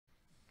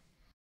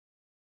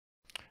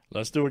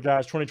Let's do it,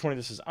 guys. 2020.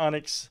 This is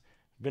Onyx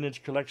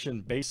Vintage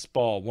Collection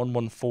Baseball.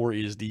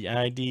 114 is the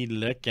ID.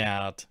 Look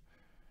out.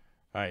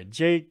 All right,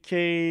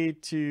 JK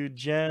to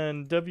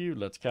Jan W.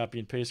 Let's copy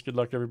and paste. Good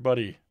luck,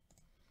 everybody.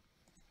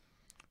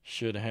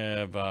 Should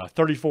have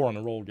 34 on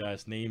the roll,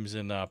 guys. Names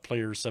and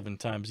players 7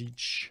 times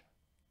each.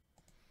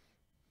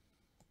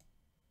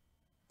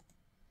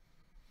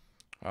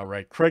 All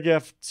right, Craig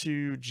F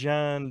to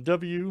John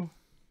W.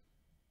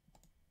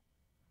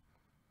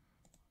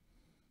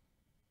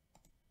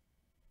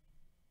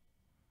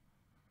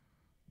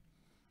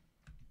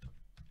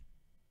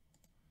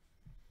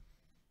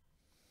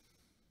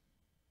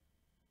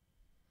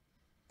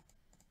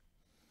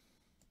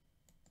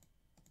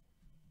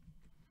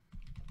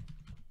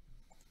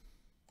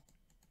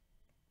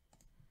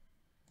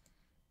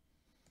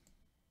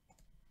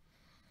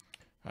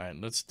 All right,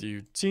 let's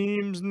do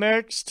teams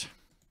next.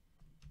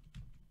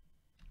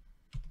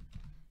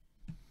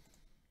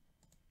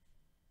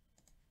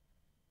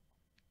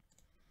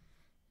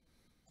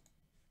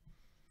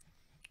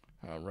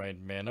 All right,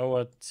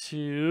 Manoa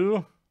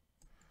to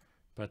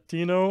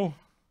Patino.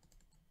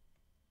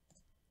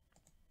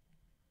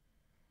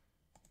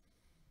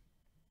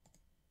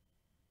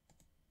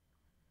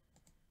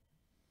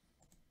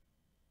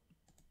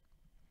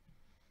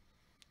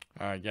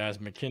 All right, guys,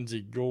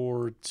 Mackenzie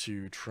Gore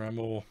to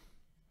Tremel.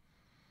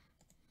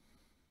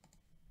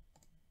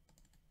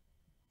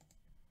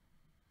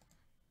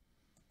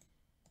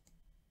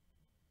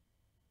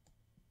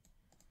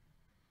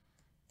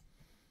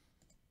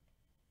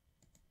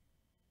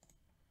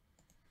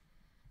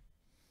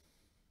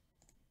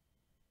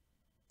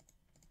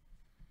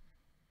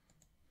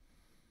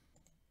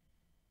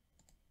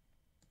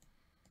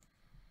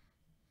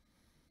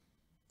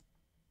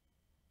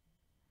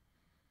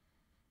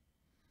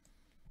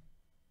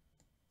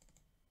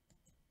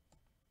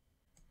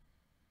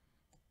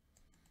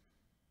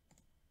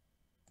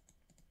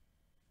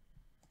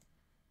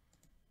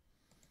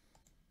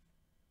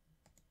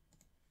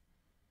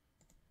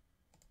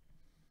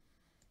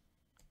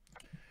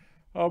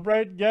 All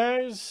right,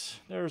 guys,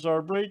 there's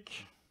our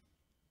break.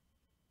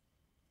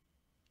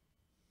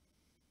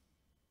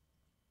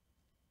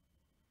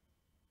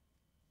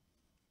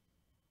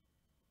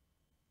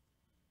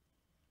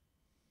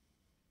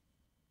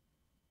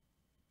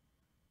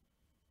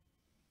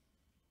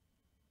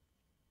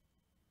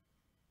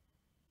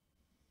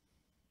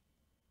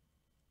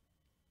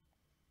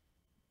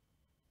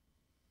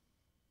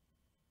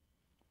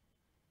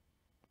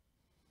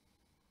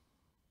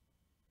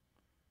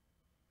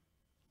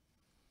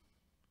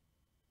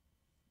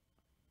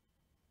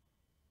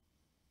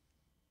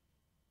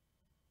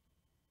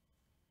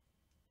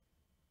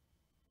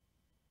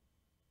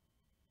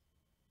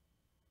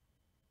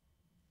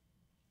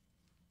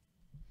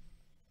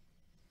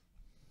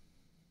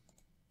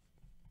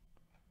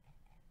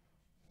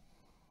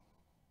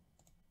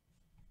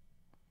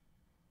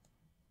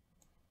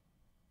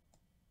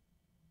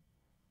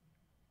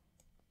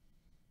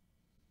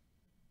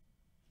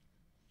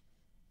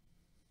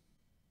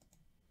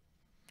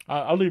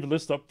 I'll leave a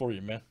list up for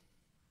you, man.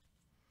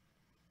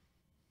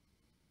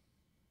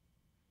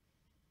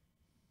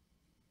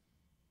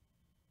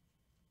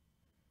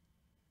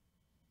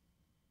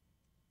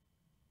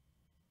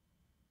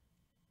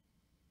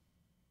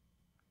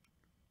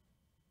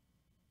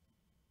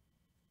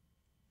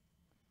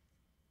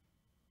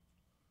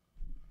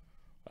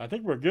 I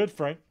think we're good,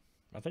 Frank.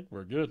 I think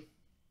we're good.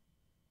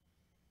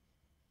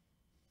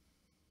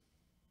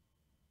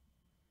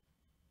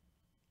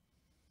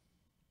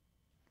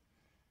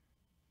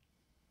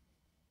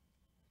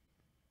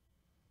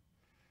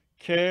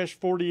 Cash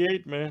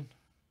 48, man.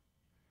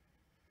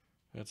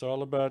 That's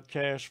all about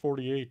Cash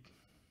 48.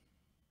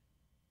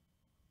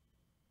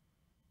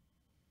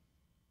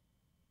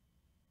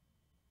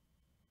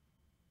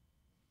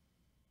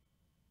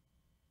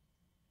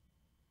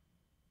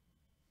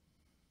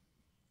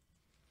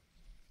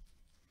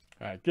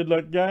 All right, good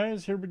luck,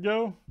 guys. Here we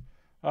go.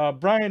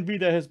 Brian B,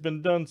 that has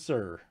been done,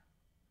 sir.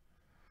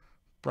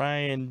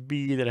 Brian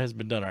B, that has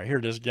been done. All right, here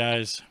it is,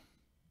 guys.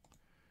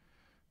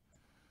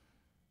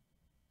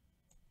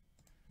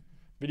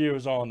 Video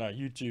is on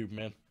YouTube,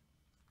 man.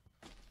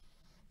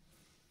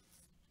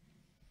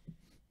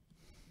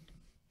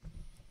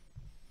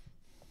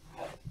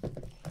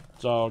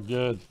 It's all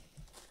good.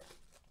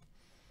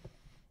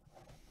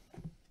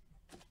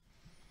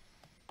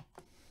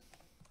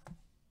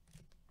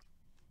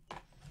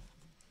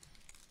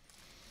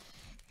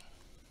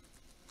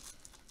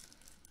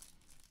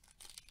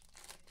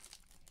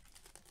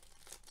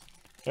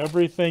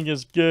 Everything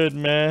is good,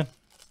 man.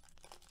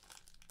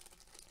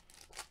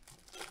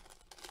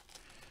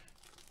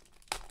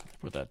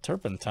 Put that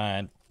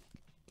turpentine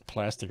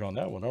plastic on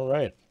that one. All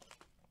right.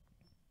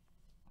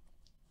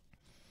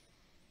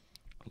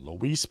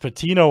 Luis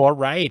Patino. All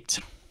right.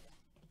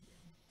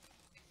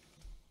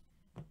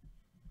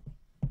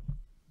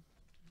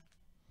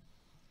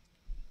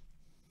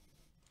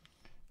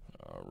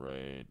 All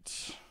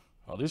right.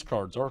 Oh, these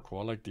cards are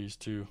cool. I like these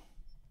too.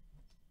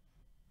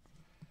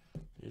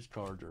 These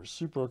cards are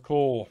super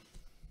cool.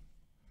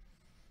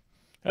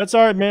 That's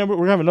all right, man.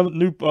 We're having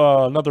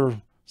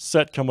another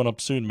set coming up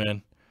soon,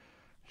 man.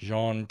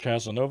 Jean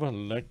Casanova,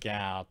 look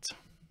out.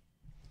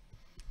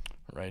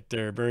 Right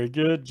there, very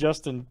good.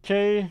 Justin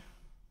K.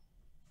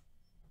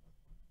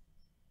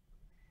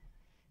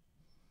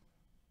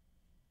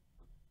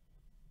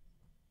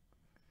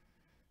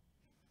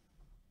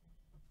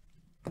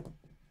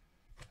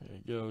 There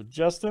you go,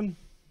 Justin.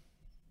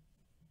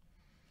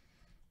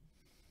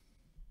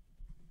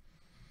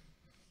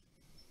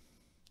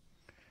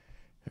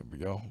 Here we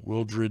go.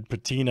 Wildred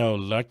Patino,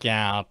 look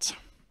out.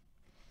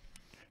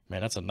 Man,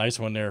 that's a nice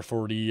one there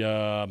for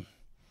the,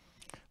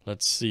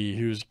 let's see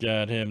who's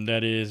got him.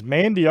 That is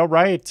Mandy, all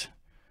right.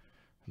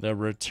 The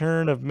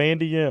return of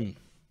Mandy M.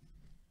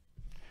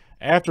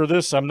 After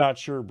this, I'm not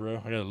sure, bro.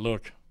 I gotta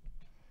look.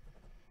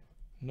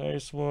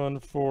 Nice one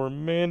for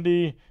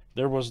Mandy.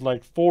 There was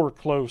like 4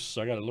 close,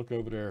 so I gotta look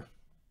over there.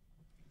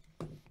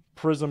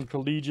 Prism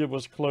Collegiate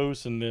was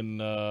close, and then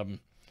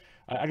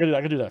I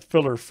gotta do that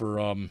filler for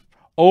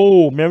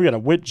oh man, we got a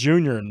Witt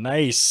Jr.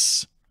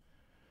 Nice.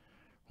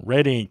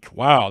 Red ink.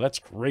 Wow, that's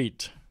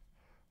great.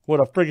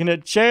 What a freaking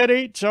hit. Chad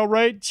H. All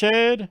right,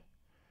 Chad.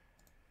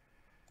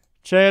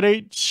 Chad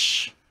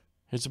H.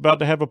 It's about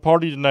to have a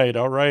party tonight.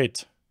 All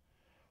right.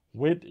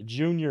 Witt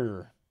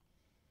Jr.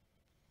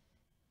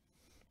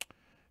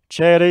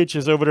 Chad H.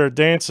 is over there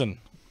dancing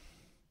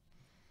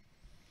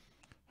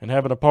and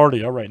having a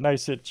party. All right.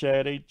 Nice hit,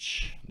 Chad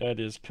H. That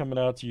is coming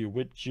out to you,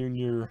 Witt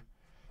Jr.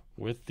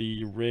 with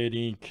the red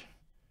ink.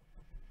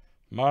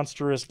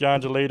 Monstrous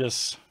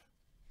Gondolatus.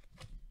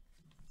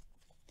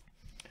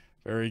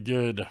 Very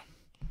good.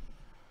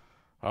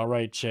 All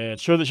right, Chad.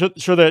 Show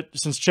that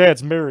since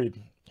Chad's married,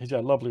 he's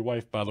got a lovely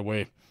wife, by the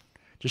way.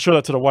 Just show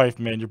that to the wife,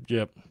 man.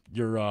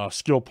 Your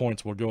skill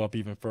points will go up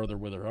even further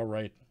with her. All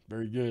right.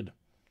 Very good.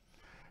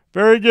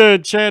 Very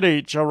good, Chad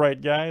H. All right,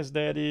 guys.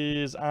 That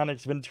is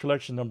Onyx Vintage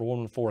Collection number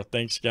 114.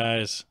 Thanks,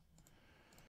 guys.